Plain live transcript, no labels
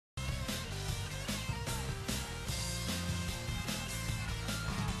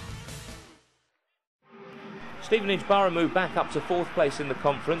Stevenage Borough moved back up to 4th place in the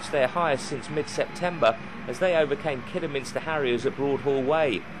conference, their highest since mid-September, as they overcame Kidderminster Harriers at Broadhall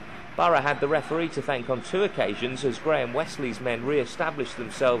Way. Borough had the referee to thank on 2 occasions as Graham Wesley's men re-established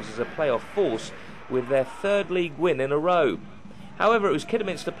themselves as a playoff force with their 3rd league win in a row. However, it was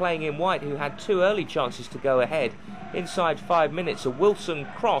Kidderminster playing in white who had 2 early chances to go ahead. Inside 5 minutes, a Wilson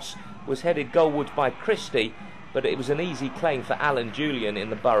cross was headed goalwards by Christie, but it was an easy claim for Alan Julian in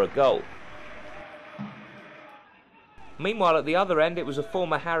the Borough goal. Meanwhile, at the other end, it was a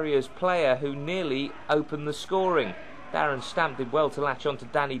former Harriers player who nearly opened the scoring. Darren Stamp did well to latch onto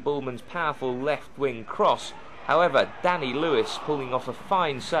Danny Bullman's powerful left-wing cross. However, Danny Lewis pulling off a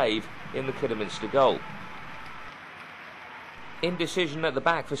fine save in the Kidderminster goal. Indecision at the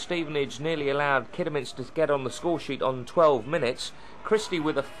back for Stevenage nearly allowed Kidderminster to get on the scoresheet on 12 minutes. Christie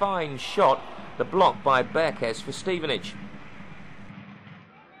with a fine shot, the block by Berkes for Stevenage.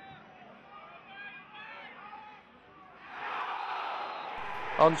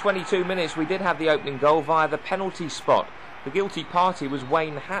 On 22 minutes we did have the opening goal via the penalty spot. The guilty party was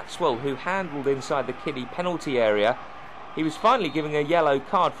Wayne Hatswell, who handled inside the kiddie penalty area. He was finally given a yellow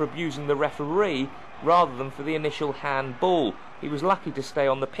card for abusing the referee rather than for the initial handball. He was lucky to stay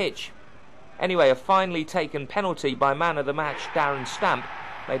on the pitch. Anyway, a finely taken penalty by man of the match Darren Stamp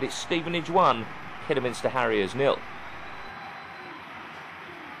made it Stevenage 1, Kidderminster Harriers 0.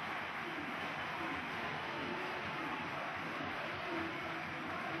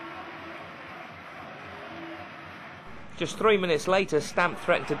 Just 3 minutes later, Stamp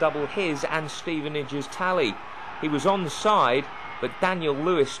threatened to double his and Stevenage's tally. He was onside, but Daniel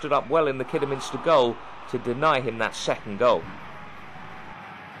Lewis stood up well in the Kidderminster goal to deny him that second goal.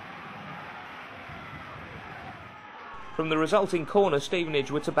 From the resulting corner, Stevenage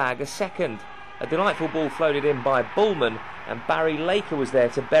were to bag a second. A delightful ball floated in by Bullman, and Barry Laker was there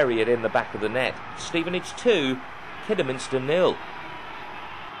to bury it in the back of the net. Stevenage 2, Kidderminster 0.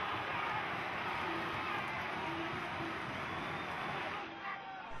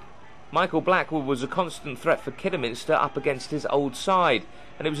 Michael Blackwood was a constant threat for Kidderminster up against his old side,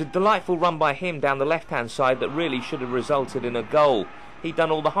 and it was a delightful run by him down the left-hand side that really should have resulted in a goal. He'd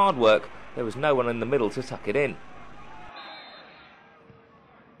done all the hard work, there was no one in the middle to tuck it in.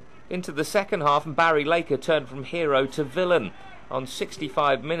 Into the second half, and Barry Laker turned from hero to villain. On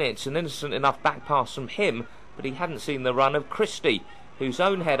 65 minutes, an innocent enough back pass from him, but he hadn't seen the run of Christie, whose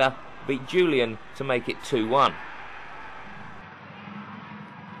own header beat Julian to make it 2-1.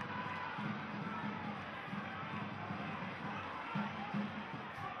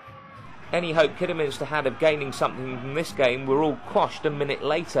 Any hope Kidderminster had of gaining something from this game were all quashed a minute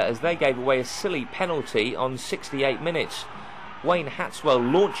later as they gave away a silly penalty on 68 minutes. Wayne Hatswell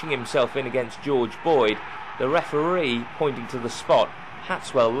launching himself in against George Boyd, the referee pointing to the spot,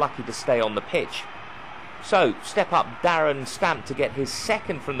 Hatswell lucky to stay on the pitch. So, step up Darren Stamp to get his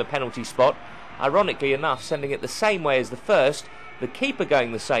second from the penalty spot, ironically enough sending it the same way as the first, the keeper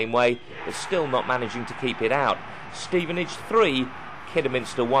going the same way, but still not managing to keep it out. Stevenage 3,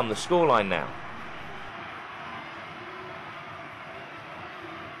 Kidderminster 1 the scoreline now.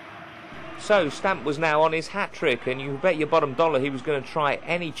 So Stamp was now on his hat-trick, and you bet your bottom dollar he was going to try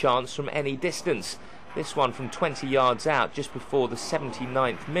any chance from any distance. This one from 20 yards out just before the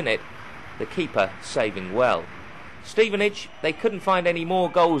 79th minute, the keeper saving well. Stevenage, they couldn't find any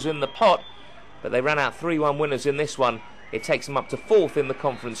more goals in the pot, but they ran out 3-1 winners in this one. It takes them up to 4th in the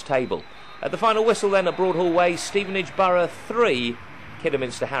conference table. At the final whistle then at Broadhall Way, Stevenage Borough 3,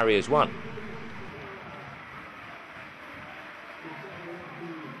 Kidderminster Harriers 1.